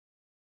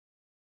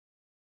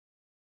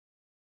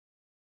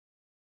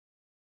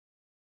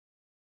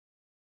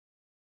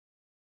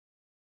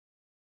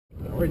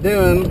we're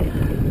doing,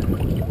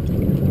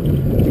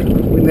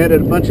 we netted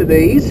a bunch of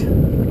these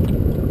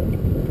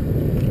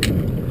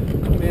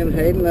and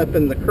heading up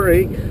in the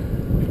creek,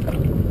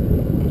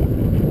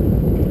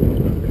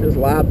 just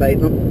live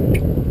baiting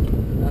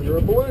them under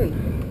a balloon.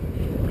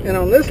 And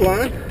on this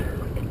line,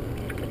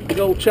 a big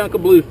old chunk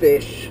of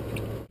bluefish.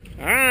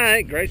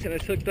 Alright, Grayson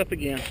is hooked up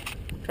again.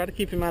 Try to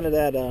keep him out of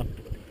that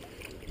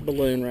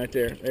balloon right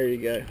there. There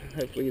you go.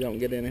 Hopefully you don't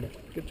get in him.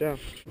 Good job.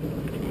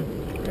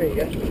 There you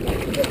go.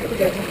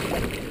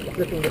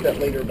 Just gonna get that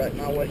leader back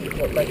my way.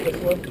 What, back this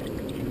way?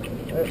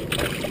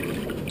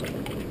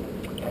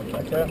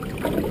 Back up.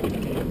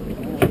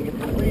 Get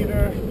the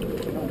leader.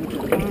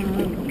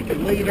 Get the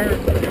leader.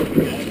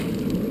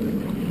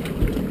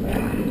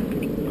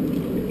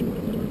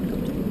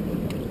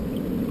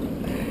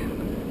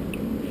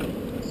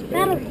 Is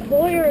that a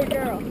boy or a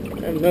girl? I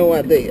have no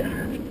idea.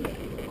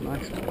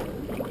 Nice one.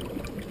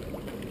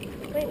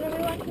 Wait, let me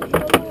watch this go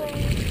away.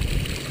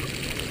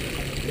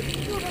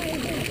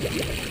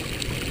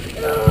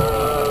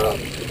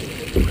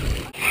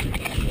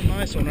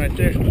 Nice one right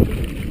there.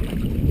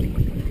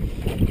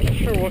 Not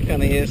sure what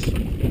kind he is. What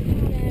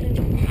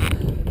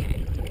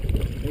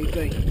do you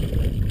think?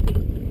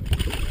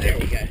 There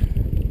we go.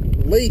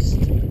 Released.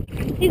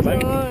 He's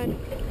gone. Alright,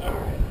 I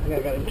think I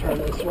got him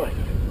turned this way.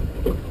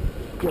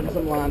 Give him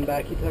some line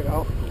back. He took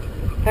off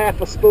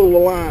half a spool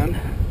of line.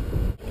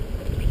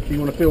 Do you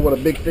want to feel what a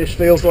big fish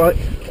feels like?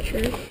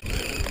 Sure.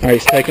 Alright,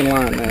 he's taking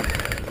line now.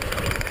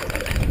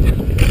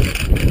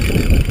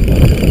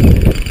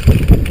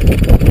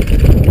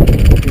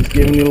 He's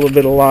giving you a little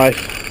bit of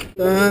life.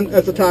 Son,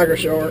 that's a tiger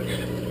shark.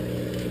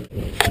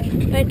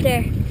 Right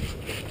there.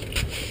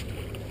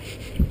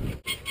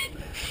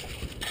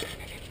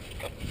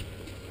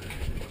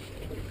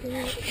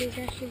 He's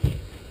actually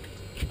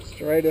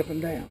Straight up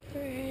and down.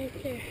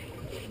 right there.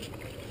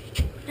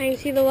 I can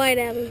see the light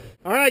at him.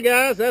 Alright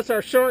guys, that's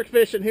our shark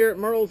fishing here at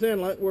Murrells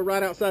Inlet. We're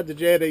right outside the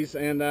jetties,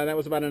 and that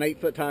was about an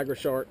 8-foot tiger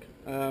shark.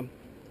 I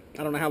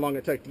don't know how long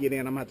it took to get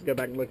in. I'm going to have to go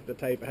back and look at the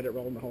tape. I had it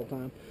rolling the whole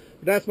time.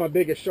 But that's my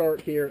biggest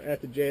shark here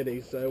at the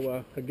jetties,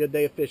 so a good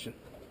day of fishing.